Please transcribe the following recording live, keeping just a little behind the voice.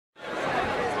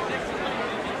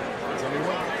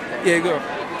Yeah, go.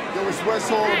 Yo, it's West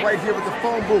Hall right here at the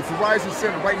phone booth, Verizon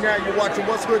Center. Right now, you're watching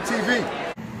wutshood TV.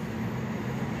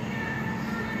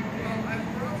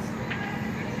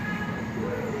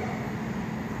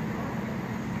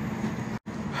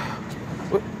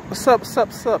 What's up, what's up,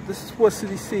 what's up? This is wutshood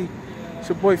DC. It's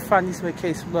your boy Finding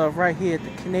Vacation Love right here at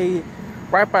the Canadian,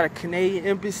 right by the Canadian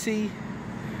Embassy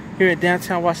here in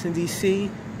downtown Washington, D.C.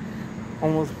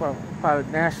 Almost by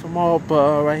the National Mall,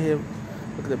 but right here,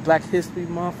 look at the Black History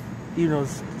Month, even though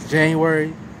it's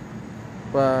January.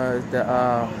 But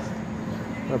the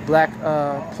black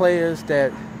players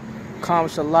that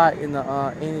accomplished a lot in the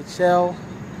NHL.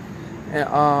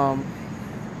 And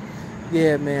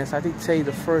yeah, man, so I think today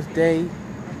the first day.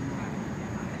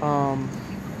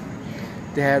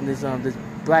 They have this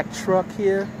black truck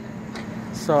here.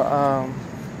 So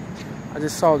I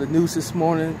just saw the news this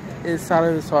morning inside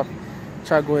of it, so I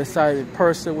tried to go inside in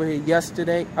person with it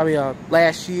yesterday.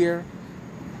 Last year.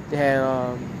 They had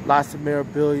lots of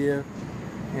memorabilia,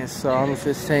 and so I don't know if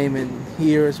it's the same in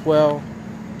here as well.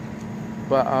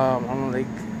 But I don't know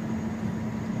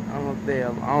if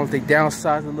they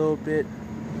downsized a little bit.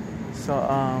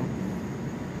 So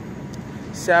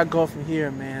see how I go from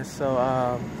here, man. So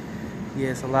yeah,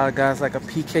 it's a lot of guys like a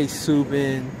PK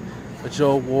Subban, a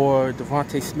Joe Ward,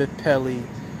 Devontae Smith-Pelly.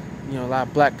 You know, a lot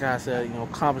of black guys that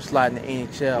accomplished a lot in the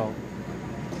NHL.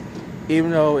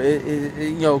 Even though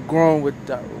it growing with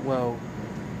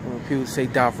when people say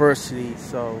diversity,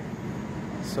 so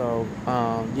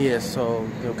yeah, so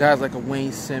guys like a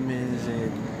Wayne Simmons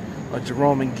and a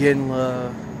Jerome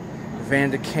Ginla,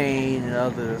 Vander Kane and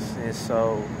others, and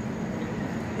so.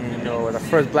 And, the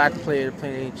first black player to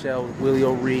play in the NHL was Willie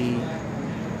O'Ree.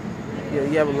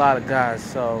 You have a lot of guys,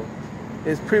 so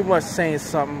it's pretty much saying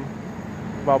something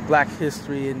about black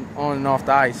history and on and off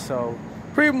the ice. So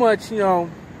pretty much,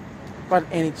 about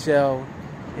the NHL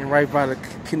and right by the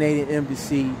Canadian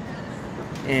Embassy.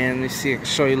 And let's see, I can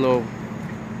show you a little.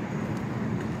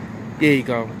 There you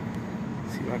go.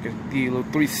 See if I can give you a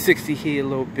little 360 here a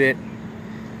little bit.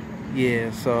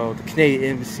 Yeah, so the Canadian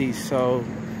Embassy. So.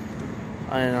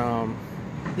 And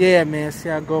yeah, man, see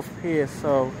how I go from here.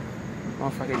 So I don't know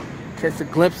if I can catch a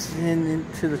glimpse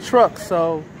into the truck.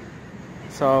 So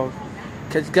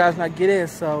catch you guys when I get in.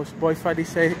 So it's boy Friday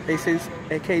say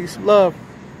AK some love.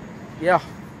 Yeah.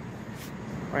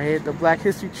 Right here at the Black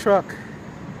History truck.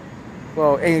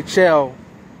 Well, NHL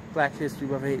Black History,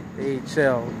 but the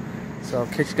AHL. So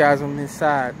catch you guys on the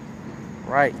inside.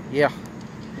 Right, yeah.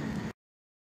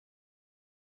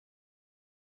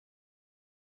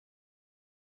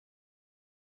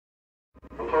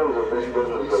 In terms of this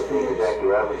business of being Jackie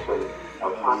Robinson,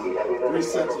 of hockey, have you done Three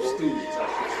sets of Steve.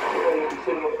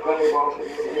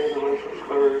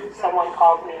 Someone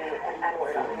called me an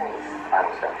N-word on the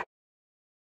ice.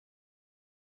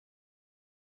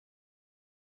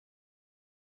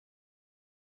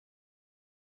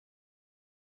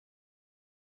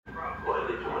 What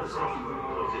did you want to say?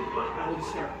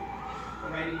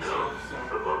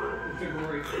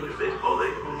 February 1st. Baseball,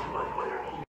 they can be my players.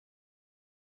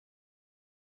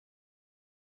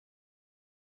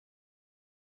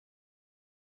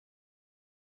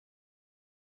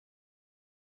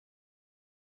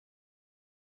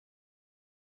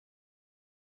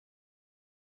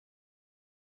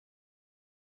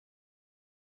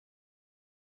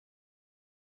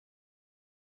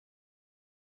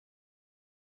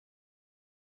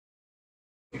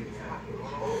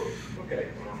 Okay.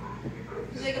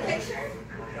 Take a picture?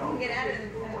 Get out of the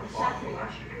shop.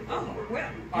 Oh, well.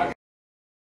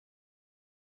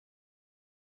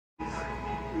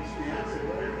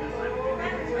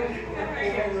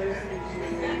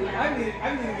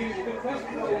 I need to give you a quick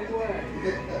question.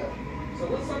 So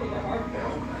what's some of the art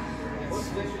film? What's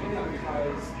the difference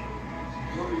because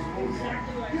Jordy's movie?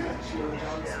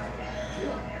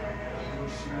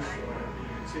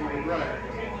 So you're right.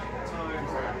 Times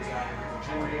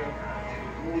Virginia,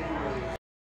 movie.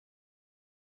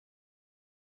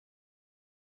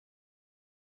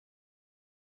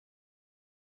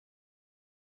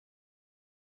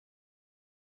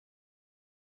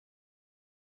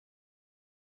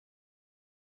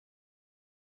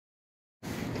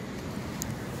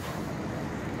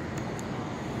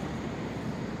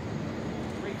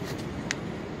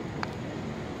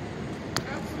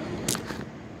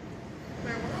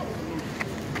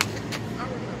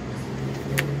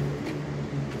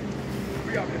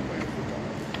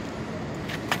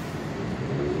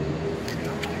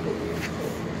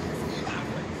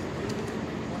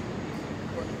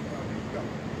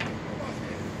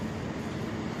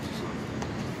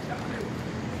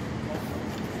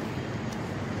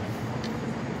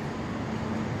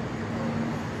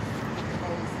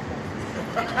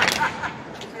 But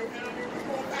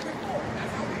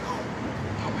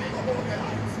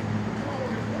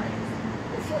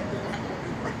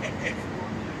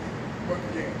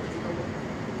yeah, but you know